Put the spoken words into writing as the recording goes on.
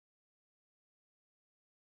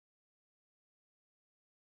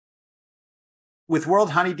With World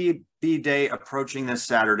Honeybee Day approaching this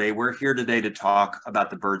Saturday, we're here today to talk about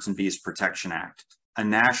the Birds and Bees Protection Act, a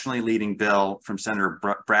nationally leading bill from Senator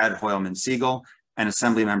Brad Hoylman-Sigal and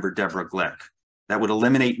Assemblymember Deborah Glick that would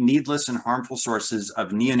eliminate needless and harmful sources of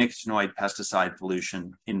neonicotinoid pesticide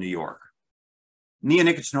pollution in New York.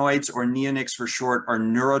 Neonicotinoids, or neonics for short, are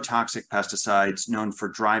neurotoxic pesticides known for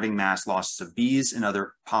driving mass losses of bees and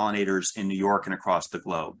other pollinators in New York and across the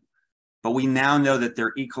globe. But we now know that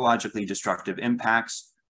their ecologically destructive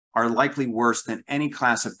impacts are likely worse than any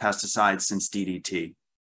class of pesticides since DDT.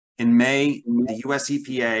 In May, the US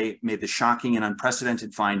EPA made the shocking and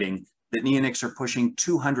unprecedented finding that neonics are pushing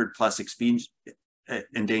 200 plus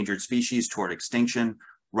endangered species toward extinction,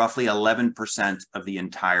 roughly 11% of the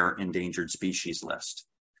entire endangered species list.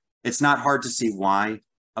 It's not hard to see why.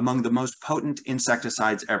 Among the most potent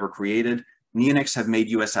insecticides ever created, neonics have made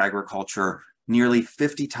US agriculture nearly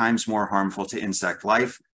 50 times more harmful to insect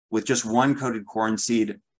life, with just one coated corn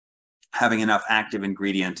seed having enough active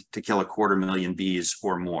ingredient to kill 250,000 bees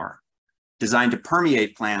or more. Designed to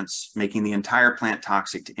permeate plants, making the entire plant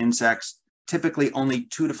toxic to insects, typically only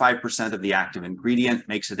 2 to 5% of the active ingredient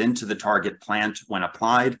makes it into the target plant when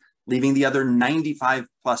applied, leaving the other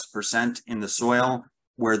 95+% in the soil,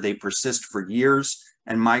 where they persist for years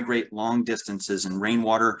and migrate long distances in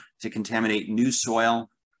rainwater to contaminate new soil,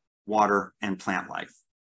 water, and plant life.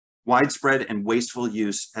 Widespread and wasteful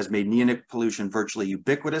use has made neonic pollution virtually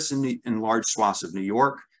ubiquitous in large swaths of New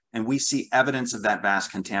York, and we see evidence of that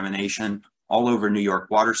vast contamination all over New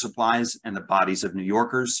York water supplies and the bodies of New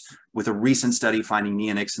Yorkers, with a recent study finding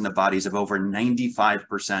neonics in the bodies of over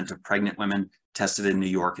 95% of pregnant women tested in New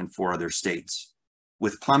York and 4 other states.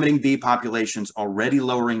 With plummeting bee populations already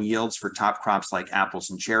lowering yields for top crops like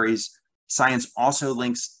apples and cherries, science also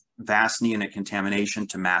links vast neonic contamination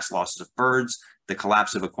to mass losses of birds, the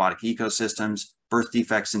collapse of aquatic ecosystems, birth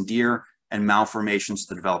defects in deer, and malformations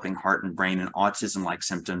to the developing heart and brain and autism-like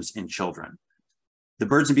symptoms in children. The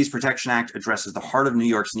Birds and Bees Protection Act addresses the heart of New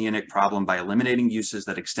York's neonic problem by eliminating uses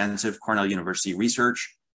that extensive Cornell University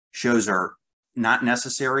research shows are not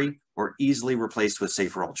necessary or easily replaced with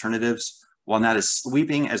safer alternatives. While not as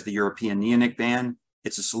sweeping as the European neonic ban,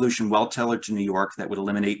 it's a solution well tailored to New York that would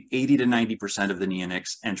eliminate 80 to 90% of the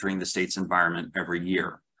neonics entering the state's environment every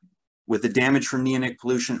year. With the damage from neonic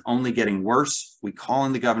pollution only getting worse, we call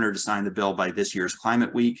on the governor to sign the bill by this year's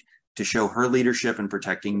Climate Week to show her leadership in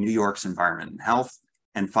protecting New York's environment and health,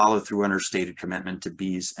 and follow through on her stated commitment to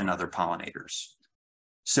bees and other pollinators.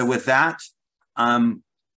 So with that,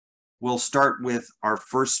 we'll start with our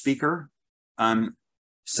first speaker,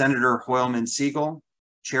 Senator Hoylman-Sigal,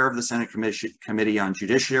 Chair of the Senate Committee on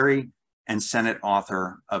Judiciary and Senate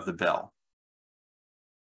author of the bill.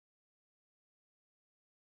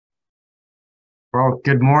 Well,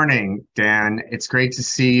 good morning, Dan. It's great to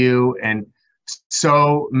see you and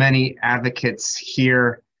so many advocates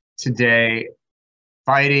here today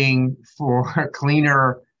fighting for a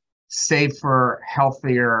cleaner, safer,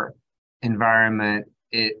 healthier environment.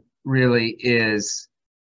 It really is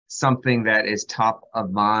something that is top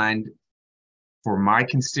of mind for my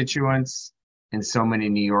constituents and so many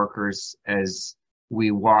New Yorkers as we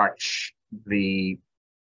watch the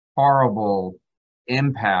horrible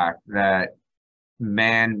impact that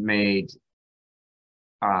man-made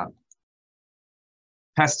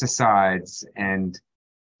pesticides and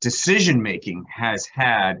decision-making has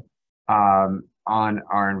had on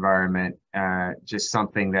our environment, just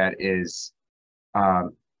something that is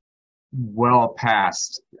well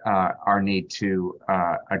past our need to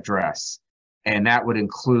address. And that would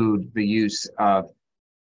include the use of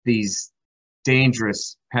these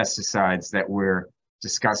dangerous pesticides that we're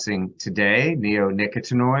discussing today,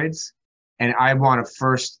 neonicotinoids. And I want to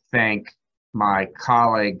first thank my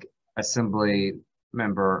colleague, Assembly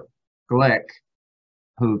Member Glick,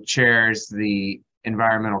 who chairs the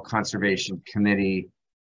Environmental Conservation Committee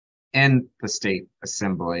in the State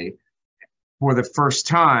Assembly. For the first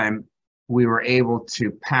time, we were able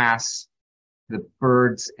to pass the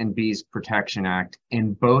Birds and Bees Protection Act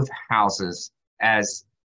in both houses as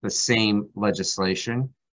the same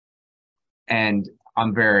legislation. And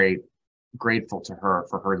I'm very grateful to her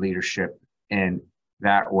for her leadership in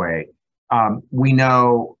that way. We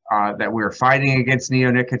know that we're fighting against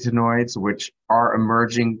neonicotinoids, which are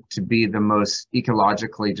emerging to be the most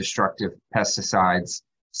ecologically destructive pesticides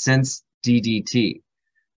since DDT.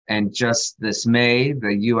 And just this May,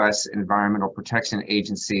 the US Environmental Protection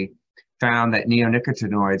Agency found that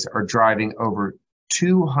neonicotinoids are driving over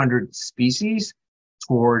 200 species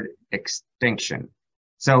toward extinction.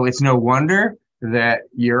 So it's no wonder that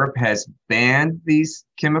Europe has banned these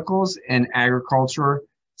chemicals in agriculture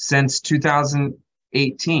since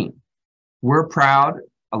 2018. We're proud,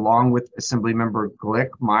 along with Assemblymember Glick,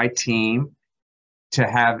 my team, to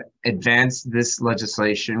have advanced this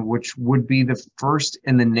legislation, which would be the first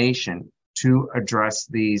in the nation to address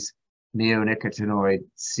these neonicotinoid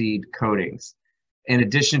seed coatings. In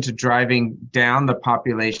addition to driving down the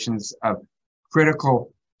populations of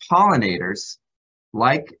critical pollinators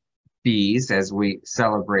like bees, as we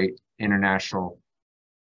celebrate International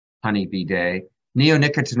Honeybee Day,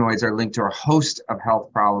 neonicotinoids are linked to a host of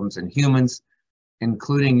health problems in humans,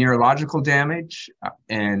 including neurological damage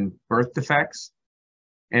and birth defects.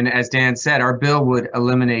 And as Dan said, our bill would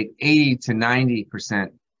eliminate 80 to 90%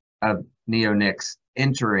 of neonics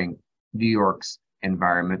entering New York's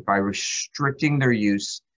environment by restricting their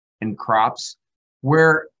use in crops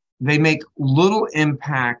where they make little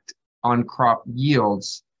impact on crop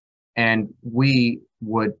yields, and we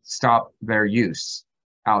would stop their use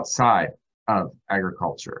outside of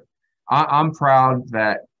agriculture. I'm proud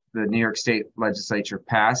that the New York State Legislature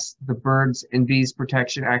passed the Birds and Bees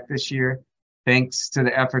Protection Act this year, thanks to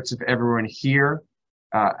the efforts of everyone here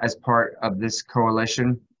as part of this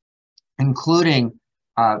coalition, including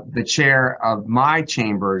the chair of my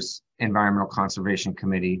chamber's Environmental Conservation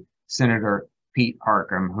Committee, Senator Pete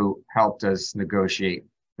Harcum, who helped us negotiate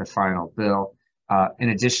the final bill. In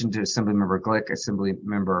addition to Assemblymember Glick,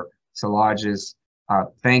 Assemblymember Szilagyi,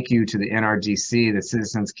 thank you to the NRDC, the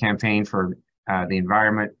Citizens Campaign for the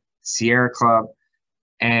Environment, Sierra Club,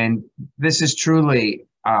 and this is truly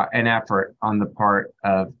an effort on the part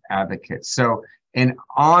of advocates. So in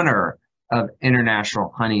honor of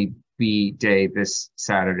International Honeybee Day this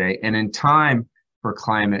Saturday, and in time for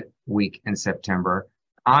Climate Week in September,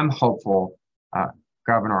 I'm hopeful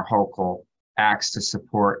Governor Hochul acts to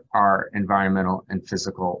support our environmental and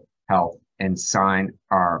physical health and sign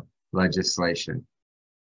our legislation.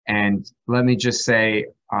 And let me just say,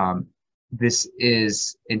 this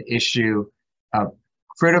is an issue of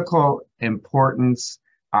critical importance.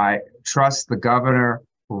 I trust the governor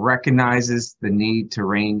recognizes the need to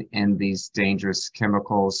rein in these dangerous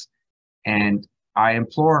chemicals, and I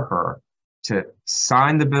implore her to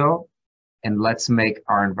sign the bill, and let's make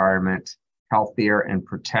our environment healthier and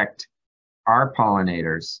protect our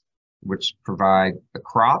pollinators, which provide the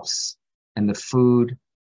crops and the food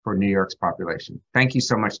for New York's population. Thank you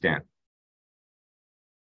so much, Dan.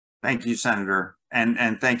 Thank you, Senator.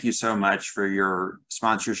 And thank you so much for your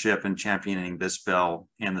sponsorship and championing this bill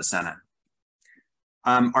in the Senate.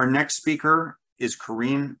 Our next speaker is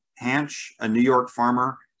Corinne Hansch, a New York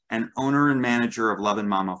farmer and owner and manager of Love and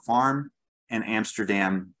Mama Farm in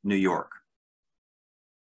Amsterdam, New York.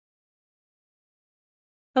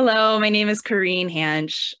 Hello, my name is Corinne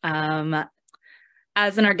Hansch.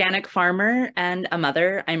 As an organic farmer and a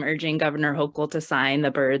mother, I'm urging Governor Hochul to sign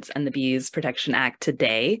the Birds and the Bees Protection Act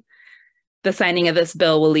today. The signing of this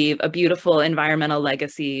bill will leave a beautiful environmental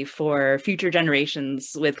legacy for future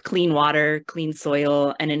generations with clean water, clean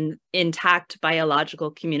soil, and an intact biological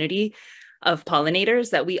community of pollinators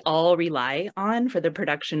that we all rely on for the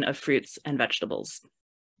production of fruits and vegetables.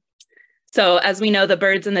 So as we know, the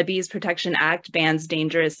Birds and the Bees Protection Act bans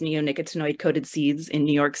dangerous neonicotinoid-coated seeds in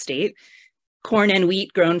New York State. Corn and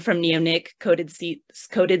wheat grown from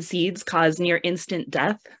neonic-coated seeds cause near instant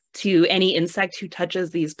death to any insect who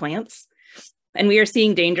touches these plants. And we are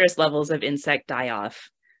seeing dangerous levels of insect die-off.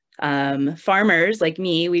 Farmers like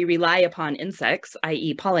me, we rely upon insects,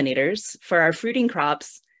 i.e. pollinators, for our fruiting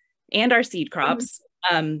crops and our seed crops.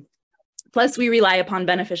 Plus, we rely upon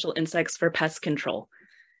beneficial insects for pest control.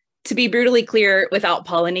 To be brutally clear, without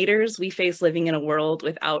pollinators, we face living in a world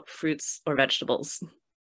without fruits or vegetables.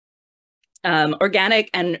 Organic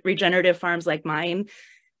and regenerative farms like mine,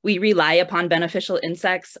 we rely upon beneficial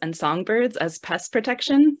insects and songbirds as pest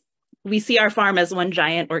protection. We see our farm as one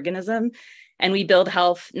giant organism, and we build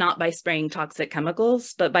health not by spraying toxic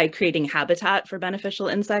chemicals, but by creating habitat for beneficial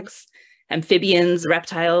insects, amphibians,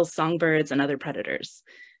 reptiles, songbirds, and other predators.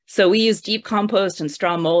 So we use deep compost and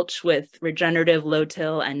straw mulch with regenerative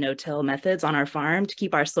low-till and no-till methods on our farm to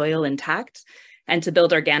keep our soil intact and to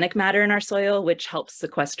build organic matter in our soil, which helps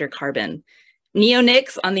sequester carbon.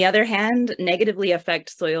 Neonics, on the other hand, negatively affect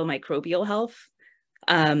soil microbial health.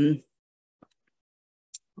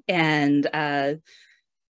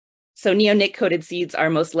 So neonic-coated seeds are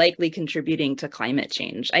most likely contributing to climate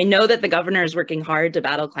change. I know that the governor is working hard to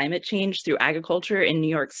battle climate change through agriculture in New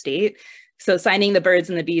York State. So signing the Birds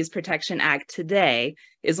and the Bees Protection Act today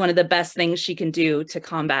is one of the best things she can do to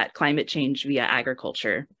combat climate change via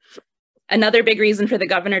agriculture. Another big reason for the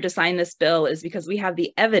governor to sign this bill is because we have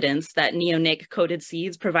the evidence that neonic-coated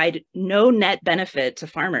seeds provide no net benefit to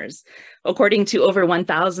farmers, according to over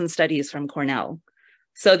 1,000 studies from Cornell.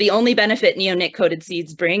 So the only benefit neonic coated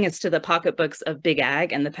seeds bring is to the pocketbooks of big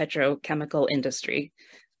ag and the petrochemical industry.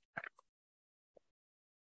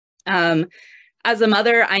 As a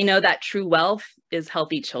mother, I know that true wealth is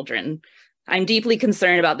healthy children. I'm deeply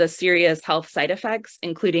concerned about the serious health side effects,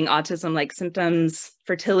 including autism-like symptoms,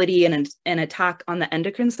 fertility, and an attack on the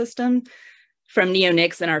endocrine system from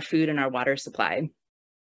neonics in our food and our water supply.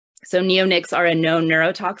 So neonics are a known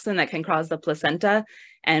neurotoxin that can cross the placenta,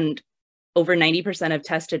 and over 90% of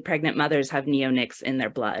tested pregnant mothers have neonics in their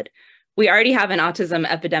blood. We already have an autism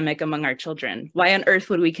epidemic among our children. Why on earth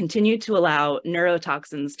would we continue to allow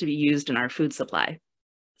neurotoxins to be used in our food supply?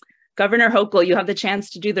 Governor Hochul, you have the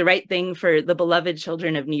chance to do the right thing for the beloved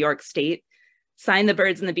children of New York State. Sign the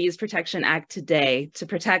Birds and the Bees Protection Act today to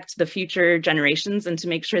protect the future generations and to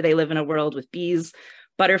make sure they live in a world with bees,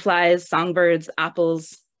 butterflies, songbirds,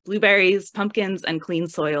 apples, blueberries, pumpkins, and clean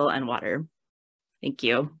soil and water. Thank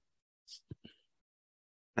you.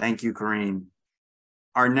 Thank you, Corinne.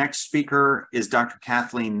 Our next speaker is Dr.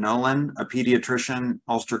 Kathleen Nolan, a pediatrician,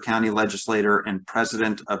 Ulster County legislator, and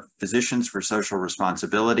president of Physicians for Social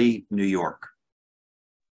Responsibility, New York.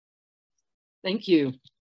 Thank you.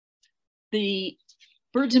 The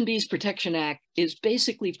Birds and Bees Protection Act is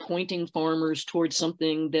basically pointing farmers towards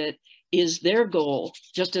something that is their goal,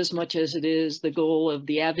 just as much as it is the goal of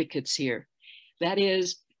the advocates here. That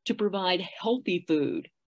is to provide healthy food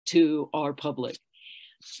to our public.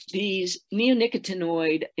 These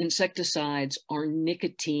neonicotinoid insecticides are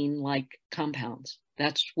nicotine-like compounds.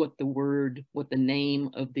 That's what the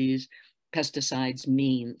name of these pesticides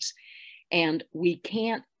means. And we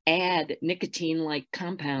can't add nicotine-like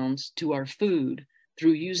compounds to our food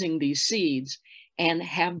through using these seeds and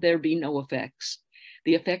have there be no effects.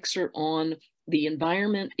 The effects are on the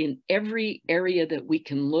environment in every area that we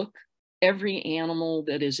can look, every animal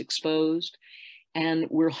that is exposed, and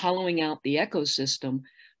we're hollowing out the ecosystem.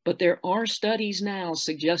 But there are studies now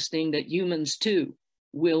suggesting that humans too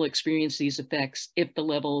will experience these effects if the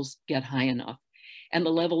levels get high enough. And the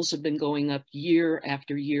levels have been going up year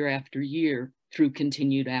after year after year through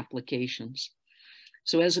continued applications.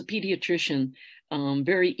 So as a pediatrician, I'm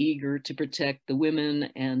very eager to protect the women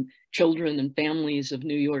and children and families of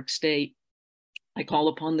New York State. I call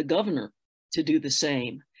upon the governor to do the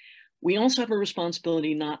same. We also have a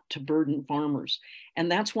responsibility not to burden farmers.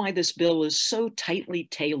 And that's why this bill is so tightly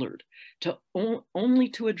tailored to only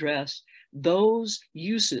to address those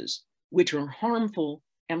uses which are harmful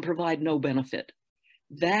and provide no benefit.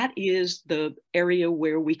 That is the area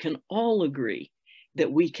where we can all agree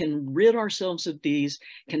that we can rid ourselves of these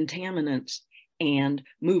contaminants and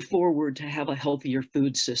move forward to have a healthier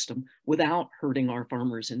food system without hurting our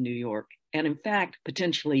farmers in New York, and in fact,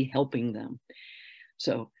 potentially helping them.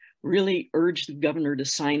 So really urge the governor to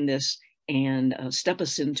sign this and step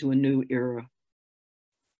us into a new era.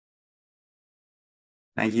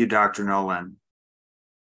 Thank you, Dr. Nolan.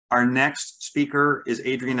 Our next speaker is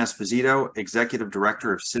Adrian Esposito, Executive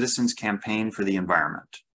Director of Citizens Campaign for the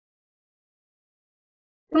Environment.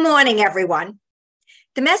 Good morning, everyone.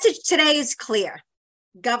 The message today is clear.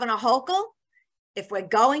 Governor Hochul, if we're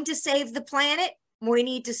going to save the planet, we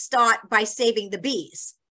need to start by saving the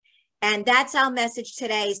bees. And that's our message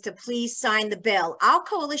today, is to please sign the bill. Our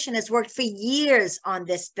coalition has worked for years on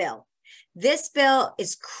this bill. This bill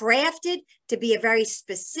is crafted to be a very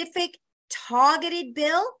specific, targeted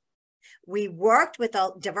bill. We worked with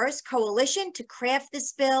a diverse coalition to craft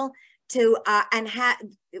this bill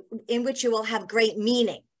in which it will have great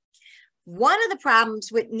meaning. One of the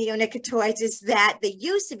problems with neonicotinoids is that the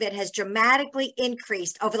use of it has dramatically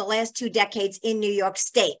increased over the last 2 decades in New York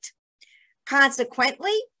State.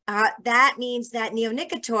 Consequently, that means that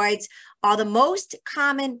neonicotinoids are the most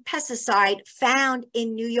common pesticide found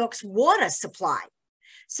in New York's water supply.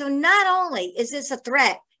 So not only is this a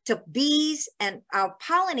threat to bees and our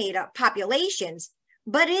pollinator populations,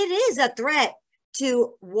 but it is a threat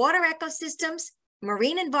to water ecosystems,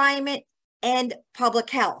 marine environment, and public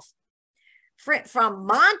health. From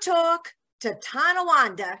Montauk to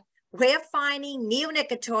Tonawanda, we're finding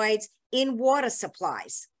neonicotinoids in water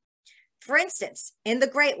supplies. For instance, in the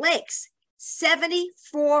Great Lakes,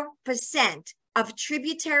 74% of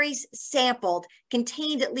tributaries sampled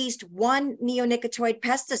contained at least one neonicotinoid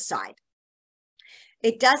pesticide.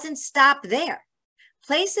 It doesn't stop there.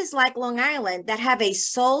 Places like Long Island that have a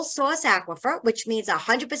sole source aquifer, which means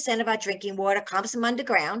 100% of our drinking water comes from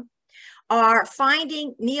underground, are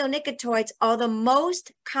finding neonicotinoids are the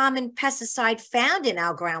most common pesticide found in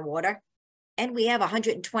our groundwater, and we have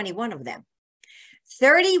 121 of them.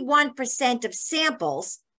 31% of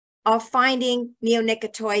samples are finding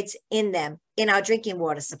neonicotinoids in them in our drinking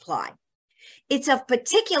water supply. It's of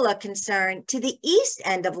particular concern to the east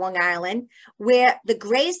end of Long Island, where the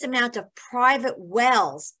greatest amount of private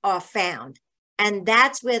wells are found. And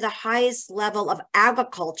that's where the highest level of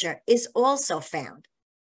agriculture is also found.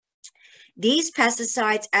 These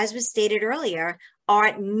pesticides, as was stated earlier,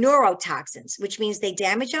 are neurotoxins, which means they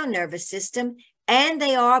damage our nervous system, and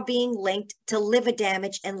they are being linked to liver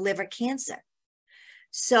damage and liver cancer.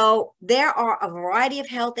 So there are a variety of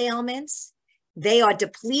health ailments. They are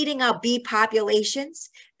depleting our bee populations.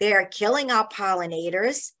 They are killing our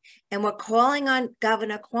pollinators. And we're calling on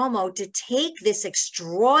Governor Cuomo to take this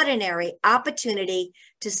extraordinary opportunity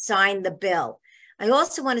to sign the bill. I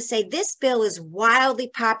also want to say this bill is wildly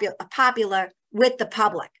popular with the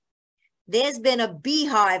public. There's been a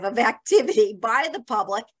beehive of activity by the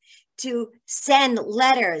public to send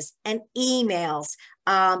letters and emails,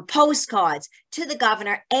 postcards to the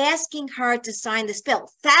governor asking her to sign this bill.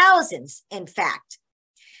 Thousands, in fact,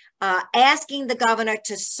 asking the governor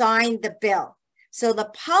to sign the bill. So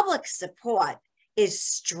the public support is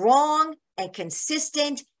strong and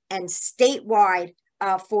consistent and statewide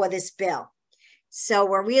for this bill. So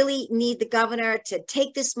we really need the governor to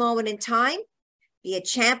take this moment in time, be a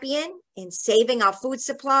champion in saving our food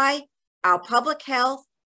supply, our public health,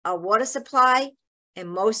 our water supply, and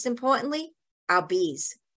most importantly, our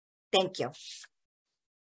bees. Thank you.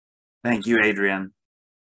 Thank you, Adrienne.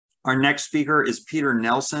 Our next speaker is Peter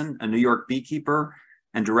Nelson, a New York beekeeper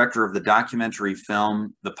and director of the documentary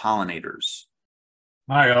film, The Pollinators.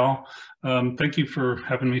 Hi, all. Thank you for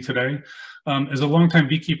having me today. As a longtime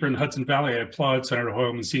beekeeper in the Hudson Valley, I applaud Senator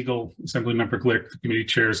Hoylman-Siegel, Assemblymember Glick, the committee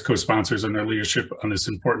chairs, co-sponsors, and their leadership on this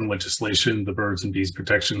important legislation, the Birds and Bees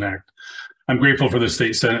Protection Act. I'm grateful for the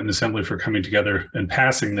State Senate and Assembly for coming together and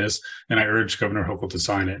passing this, and I urge Governor Hochul to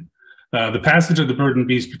sign it. The passage of the Bird and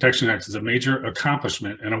Bees Protection Act is a major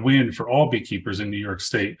accomplishment and a win for all beekeepers in New York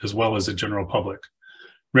State, as well as the general public.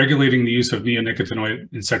 Regulating the use of neonicotinoid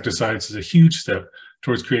insecticides is a huge step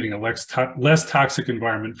towards creating a less toxic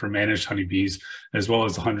environment for managed honeybees, as well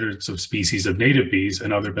as the hundreds of species of native bees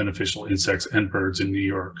and other beneficial insects and birds in New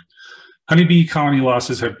York. Honeybee colony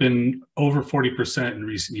losses have been over 40% in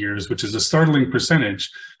recent years, which is a startling percentage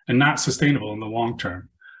and not sustainable in the long term.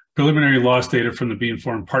 Preliminary loss data from the Bee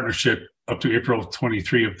Informed Partnership up to April of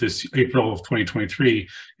 2023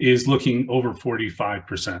 is looking over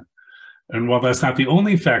 45%. And while that's not the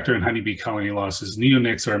only factor in honeybee colony losses,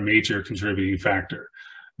 neonics are a major contributing factor.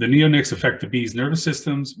 The neonics affect the bees' nervous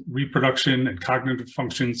systems, reproduction, and cognitive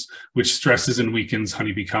functions, which stresses and weakens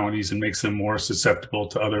honeybee colonies and makes them more susceptible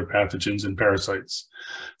to other pathogens and parasites.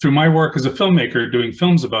 Through my work as a filmmaker doing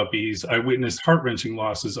films about bees, I witnessed heart-wrenching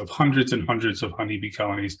losses of hundreds and hundreds of honeybee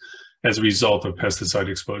colonies as a result of pesticide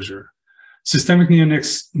exposure. Systemic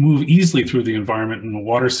neonics move easily through the environment in the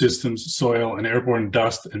water systems, soil, and airborne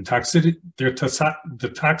dust, and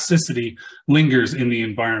the toxicity lingers in the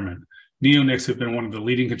environment. Neonics have been one of the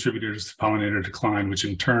leading contributors to pollinator decline, which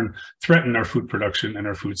in turn threaten our food production and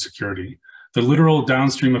our food security. The literal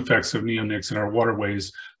downstream effects of neonics in our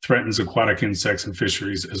waterways threatens aquatic insects and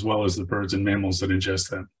fisheries, as well as the birds and mammals that ingest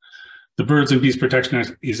them. The Birds and Bees Protection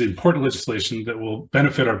Act is important legislation that will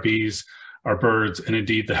benefit our bees, our birds, and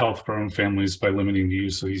indeed the health of our own families by limiting the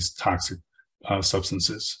use of these toxic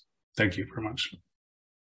substances. Thank you very much.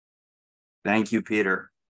 Thank you,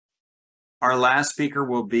 Peter. Our last speaker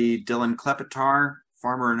will be Dylan Klepetar,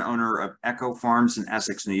 farmer and owner of Echo Farms in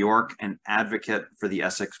Essex, New York, and advocate for the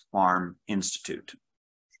Essex Farm Institute.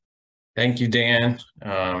 Thank you, Dan,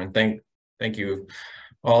 and thank you,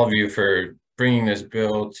 all of you, for bringing this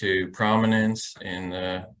bill to prominence in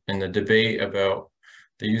the debate about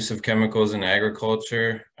the use of chemicals in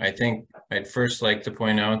agriculture. I think I'd first like to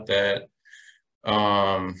point out that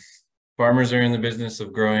farmers are in the business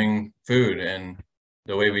of growing food, and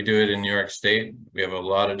the way we do it in New York State, we have a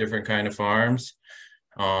lot of different kind of farms,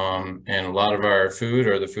 and a lot of our food,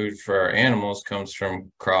 or the food for our animals, comes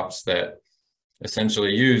from crops that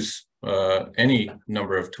essentially use any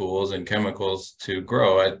number of tools and chemicals to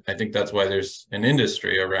grow. I think that's why there's an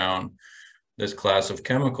industry around this class of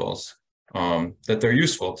chemicals, that they're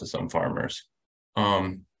useful to some farmers.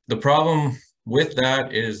 The problem with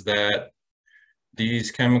that is that these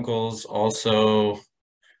chemicals also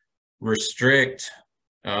restrict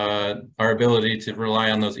our ability to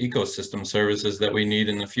rely on those ecosystem services that we need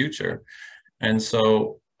in the future. And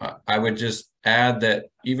so I would just add that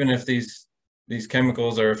even if these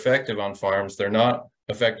chemicals are effective on farms, they're not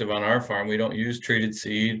effective on our farm. We don't use treated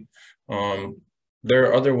seed. There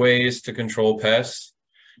are other ways to control pests,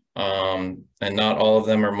 and not all of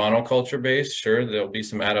them are monoculture based. Sure, there'll be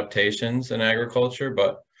some adaptations in agriculture,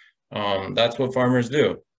 but that's what farmers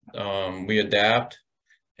do. We adapt,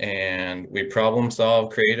 and we problem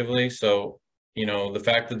solve creatively. So, you know, the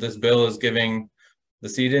fact that this bill is giving the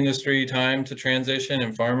seed industry time to transition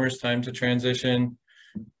and farmers time to transition,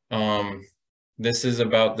 this is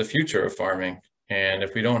about the future of farming. And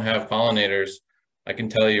if we don't have pollinators, I can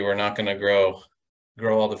tell you we're not going to grow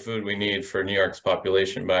all the food we need for New York's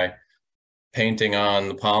population by painting on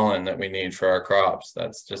the pollen that we need for our crops.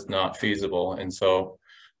 That's just not feasible. And so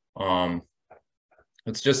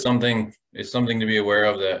it's just something to be aware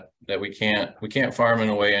of, that we can't farm in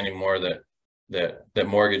a way anymore that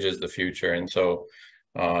mortgages the future. And so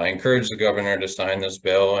I encourage the governor to sign this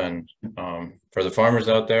bill, and for the farmers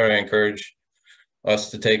out there, I encourage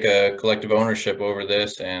us to take a collective ownership over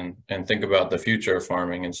this and think about the future of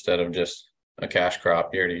farming instead of just a cash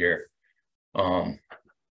crop year to year.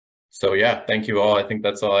 So yeah, thank you all. I think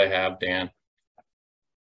that's all I have, Dan.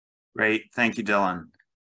 Great, thank you, Dylan.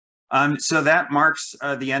 So that marks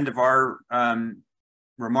the end of our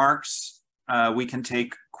remarks. We can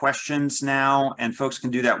take questions now, and folks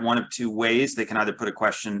can do that one of two ways. They can either put a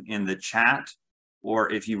question in the chat,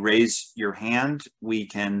 or if you raise your hand, we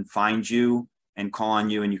can find you and call on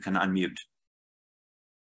you and you can unmute.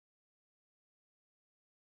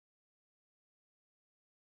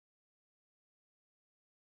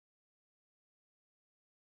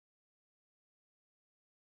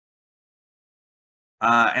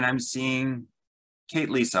 And I'm seeing Kate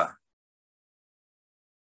Lisa.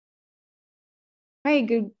 Hi,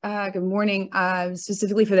 good morning.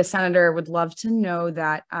 Specifically for the senator, would love to know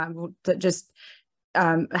that how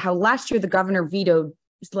last year the governor vetoed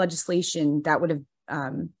legislation that would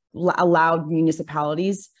have allowed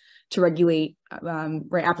municipalities to regulate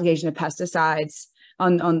application of pesticides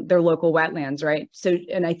on their local wetlands, right? So,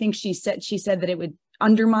 and I think she said that it would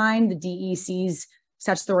undermine the DEC's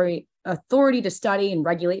statutory authority to study and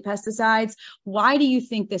regulate pesticides. Why do you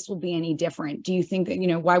think this will be any different? Do you think that,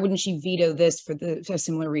 why wouldn't she veto this for a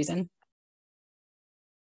similar reason?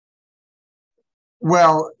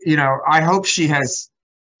 Well, I hope she has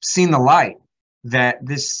seen the light that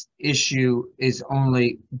this issue is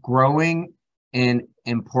only growing in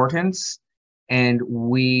importance. And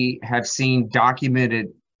we have seen documented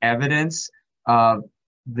evidence of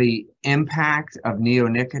the impact of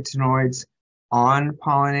neonicotinoids on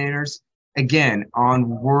pollinators. Again, on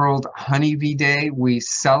World Honeybee Day, we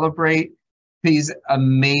celebrate these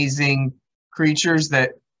amazing creatures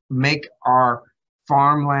that make our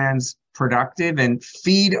farmlands productive and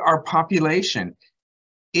feed our population.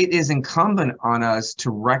 It is incumbent on us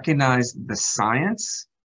to recognize the science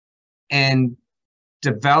and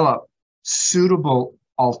develop suitable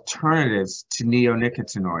alternatives to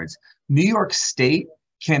neonicotinoids. New York State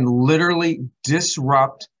can literally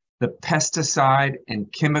disrupt the pesticide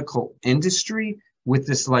and chemical industry with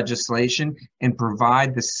this legislation and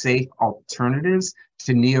provide the safe alternatives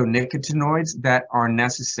to neonicotinoids that are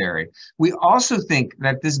necessary. We also think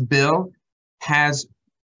that this bill has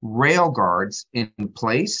rail guards in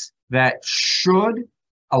place that should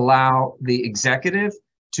allow the executive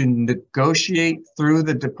to negotiate through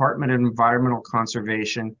the Department of Environmental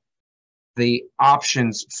Conservation the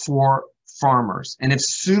options for farmers. And if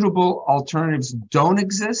suitable alternatives don't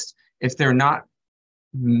exist, if the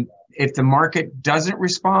market doesn't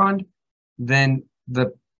respond, then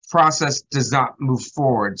the process does not move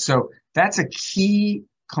forward. So that's a key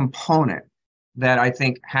component that I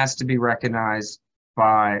think has to be recognized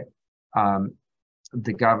by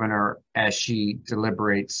the governor as she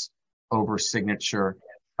deliberates over signature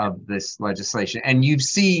of this legislation. And you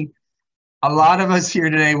see a lot of us here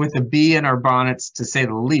today with a bee in our bonnets, to say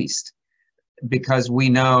the least, because we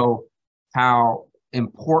know how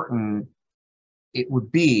important it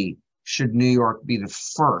would be should New York be the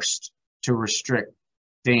first to restrict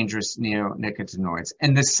dangerous neonicotinoids.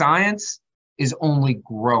 And the science is only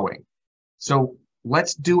growing. So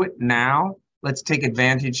let's do it now. Let's take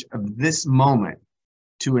advantage of this moment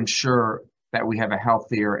to ensure that we have a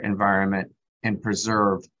healthier environment and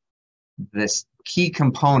preserve this key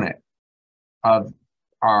component of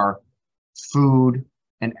our food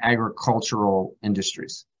and agricultural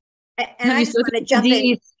industries. And I just want to jump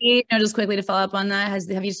in. DEC, just quickly to follow up on that,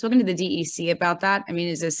 have you spoken to the DEC about that? I mean,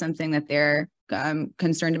 is this something that they're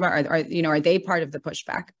concerned about? Are they part of the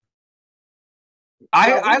pushback?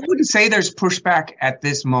 I wouldn't say there's pushback at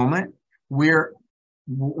this moment.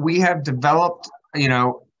 We have developed, we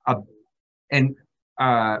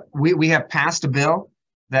have passed a bill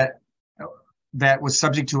that was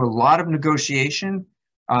subject to a lot of negotiation.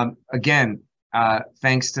 Again,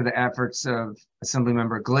 thanks to the efforts of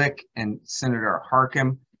Assemblymember Glick and Senator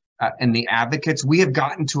Harkin and the advocates, we have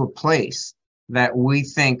gotten to a place that we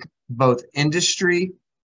think both industry,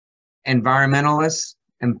 environmentalists,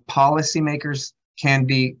 and policymakers can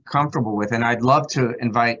be comfortable with. And I'd love to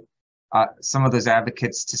invite some of those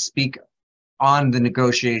advocates to speak on the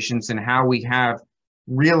negotiations and how we have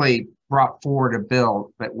really brought forward a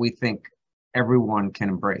bill that we think everyone can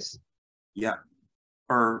embrace. Yeah.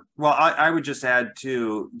 Well, I would just add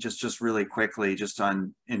too, just really quickly, just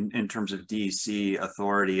on in terms of DEC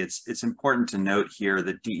authority, it's important to note here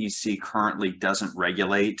that DEC currently doesn't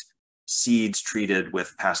regulate seeds treated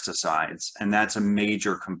with pesticides, and that's a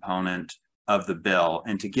major component of the bill.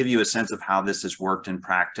 And to give you a sense of how this has worked in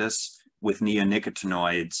practice with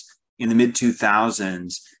neonicotinoids, in the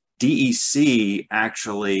mid-2000s, DEC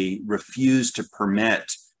actually refused to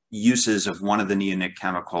permit uses of one of the neonic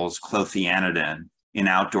chemicals, clothianidin, in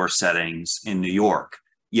outdoor settings in New York.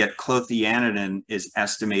 Yet clothianidin is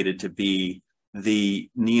estimated to be the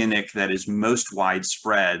neonic that is most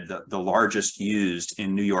widespread, the largest used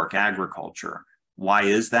in New York agriculture. Why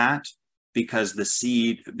is that? Because the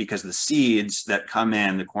seeds that come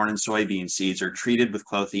in, the corn and soybean seeds, are treated with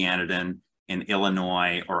clothianidin in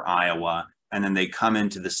Illinois or Iowa, and then they come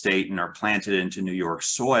into the state and are planted into New York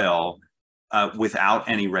soil without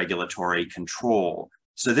any regulatory control.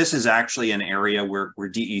 So this is actually an area where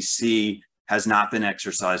DEC has not been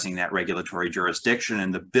exercising that regulatory jurisdiction,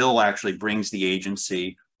 and the bill actually brings the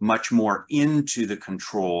agency much more into the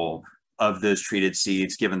control of those treated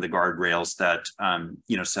seeds, given the guardrails that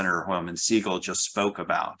Senator Hoylman-Sigal just spoke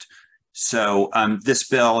about. So this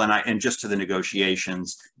bill, and just to the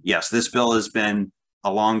negotiations, yes, this bill has been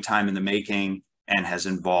a long time in the making and has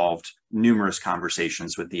involved numerous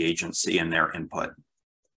conversations with the agency and their input.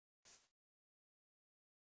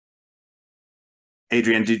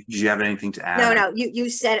 Adrienne, did you have anything to add? No, you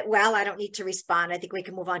said it well. I don't need to respond. I think we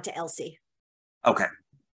can move on to Elsie. Okay.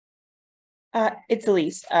 It's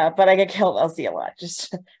Elise, but I get killed Elsie a lot.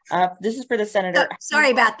 Just this is for the senator.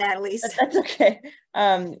 Sorry about that, Elise. That's okay.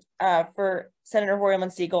 For Senator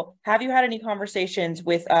Hoylman-Sigal, have you had any conversations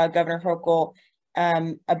with Governor Hochul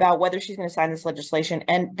about whether she's going to sign this legislation?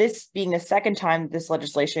 And this being the second time this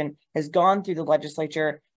legislation has gone through the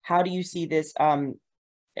legislature, how do you see this?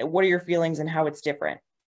 What are your feelings and how it's different?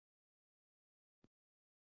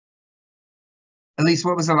 Elise,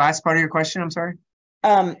 what was the last part of your question? I'm sorry.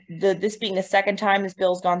 This being the second time this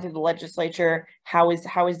bill's gone through the legislature, how is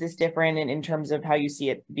this different in terms of how you see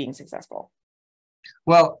it being successful?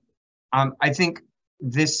 Well, I think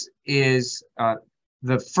this is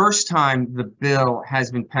the first time the bill has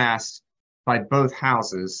been passed by both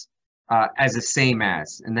houses as a same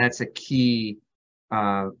as, and that's a key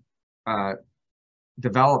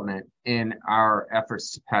development in our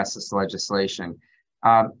efforts to pass this legislation.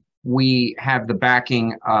 We have the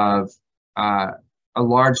backing of a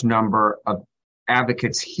large number of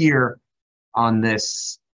advocates here on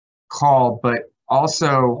this call, but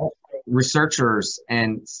also researchers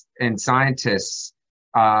and scientists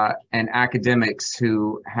and academics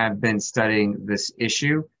who have been studying this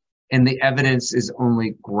issue, and the evidence is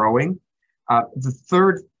only growing. The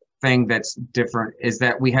third thing that's different is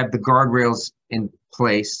that we have the guardrails in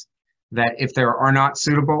place that if there are not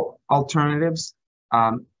suitable alternatives,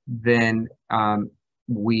 then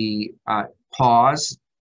we pause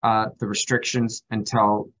the restrictions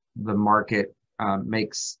until the market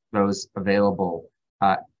makes those available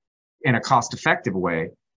in a cost-effective way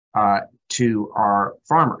to our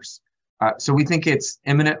farmers. So we think it's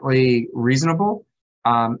eminently reasonable,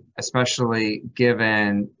 especially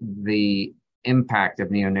given the impact of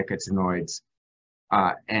neonicotinoids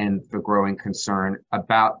and the growing concern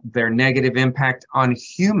about their negative impact on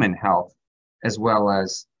human health as well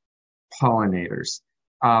as pollinators.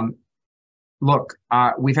 Look,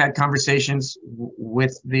 we've had conversations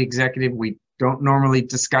with the executive. We don't normally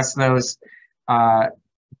discuss those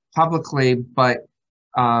publicly, but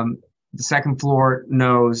the second floor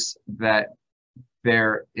knows that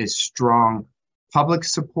there is strong public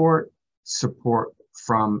support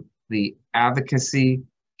from the advocacy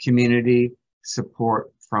community,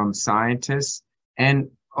 support from scientists, and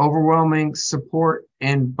overwhelming support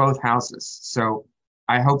in both houses. So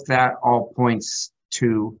I hope that all points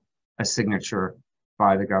to a signature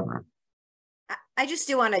by the governor. I just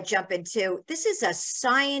do want to jump into, this is a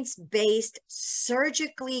science-based,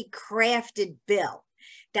 surgically crafted bill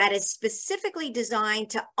that is specifically designed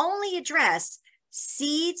to only address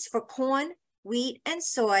seeds for corn, wheat, and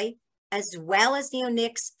soy, as well as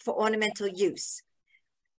neonics for ornamental use.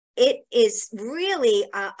 It is really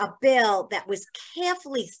a bill that was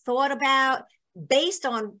carefully thought about, based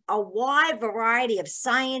on a wide variety of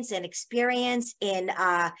science and experience in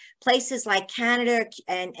places like Canada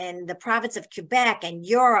and the province of Quebec and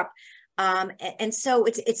Europe. And so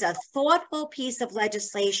it's a thoughtful piece of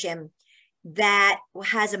legislation. that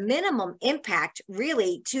has a minimum impact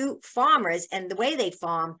really to farmers and the way they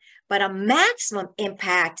farm, but a maximum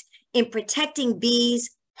impact in protecting bees,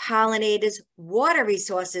 pollinators, water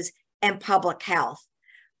resources, and public health.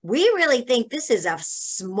 We really think this is a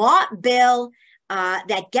smart bill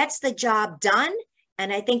that gets the job done.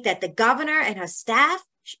 And I think that the governor and her staff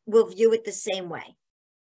will view it the same way.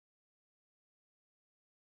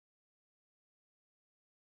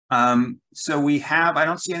 So we have, I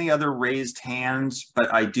don't see any other raised hands,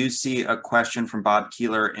 but I do see a question from Bob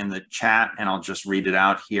Keeler in the chat, and I'll just read it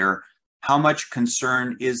out here. How much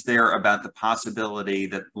concern is there about the possibility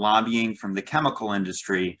that lobbying from the chemical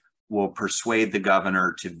industry will persuade the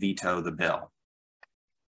governor to veto the bill?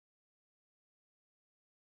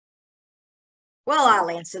 Well, I'll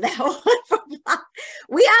answer that one.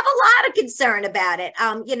 We have a lot of concern about it.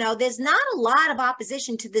 You know, there's not a lot of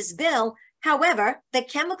opposition to this bill. However, the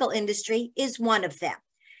chemical industry is one of them.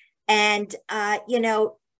 And, you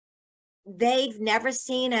know, they've never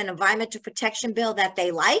seen an environmental protection bill that they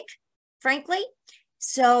like, frankly.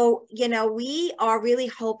 So, you know, we are really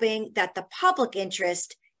hoping that the public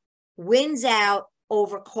interest wins out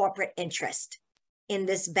over corporate interest in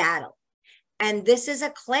this battle. And this is a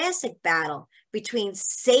classic battle between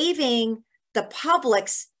saving the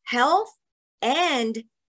public's health and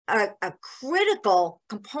a critical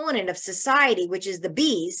component of society, which is the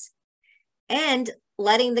bees, and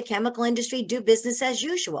letting the chemical industry do business as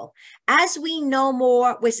usual. As we know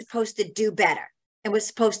more, we're supposed to do better, and we're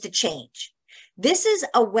supposed to change. This is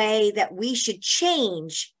a way that we should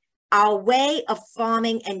change our way of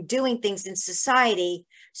farming and doing things in society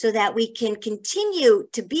so that we can continue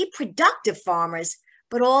to be productive farmers,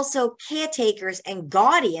 but also caretakers and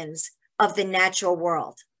guardians of the natural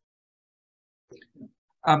world.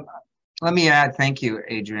 Let me add, thank you,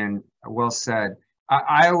 Adrian, well said.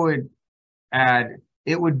 I would add,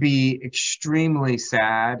 it would be extremely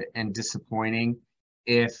sad and disappointing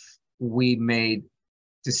if we made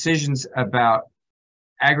decisions about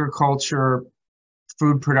agriculture,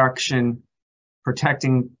 food production,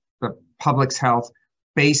 protecting the public's health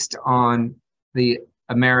based on the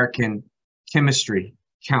American Chemistry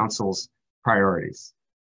Council's priorities.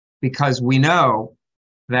 Because we know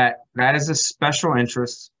that that is a special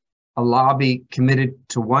interest, a lobby committed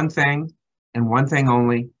to one thing and one thing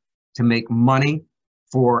only, to make money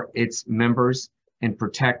for its members and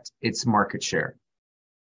protect its market share.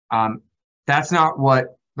 That's not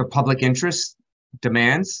what the public interest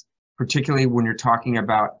demands, particularly when you're talking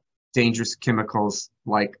about dangerous chemicals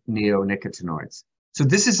like neonicotinoids. So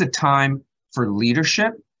this is a time for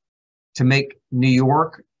leadership, to make New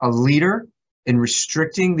York a leader in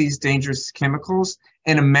restricting these dangerous chemicals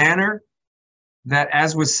in a manner that,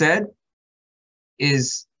 as was said,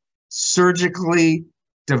 is surgically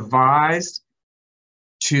devised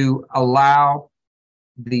to allow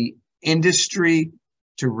the industry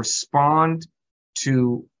to respond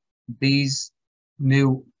to these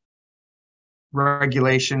new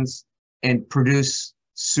regulations and produce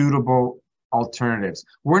suitable alternatives.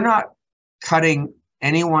 We're not cutting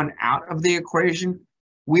anyone out of the equation.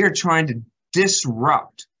 We are trying to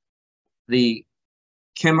disrupt the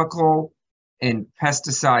chemical and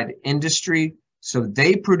pesticide industry so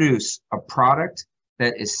they produce a product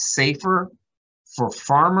that is safer for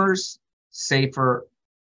farmers, safer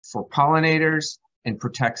for pollinators, and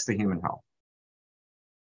protects the human health.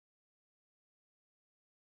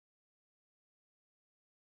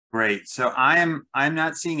 Great. So I'm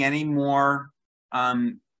not seeing any more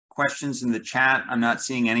questions in the chat. I'm not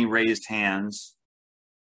seeing any raised hands.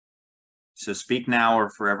 So speak now or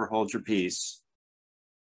forever hold your peace.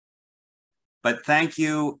 But thank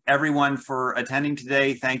you everyone for attending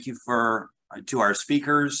today. Thank you to our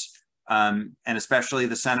speakers and especially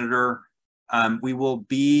the Senator. We will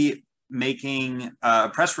be making a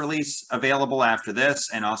press release available after this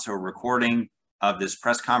and also a recording of this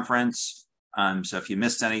press conference. So if you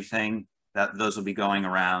missed anything, those will be going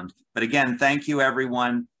around. But again, thank you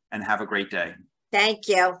everyone and have a great day. Thank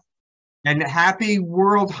you. And happy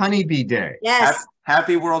World Honeybee Day. Yes.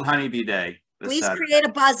 Happy World Honeybee Day. Please create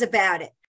a buzz about it.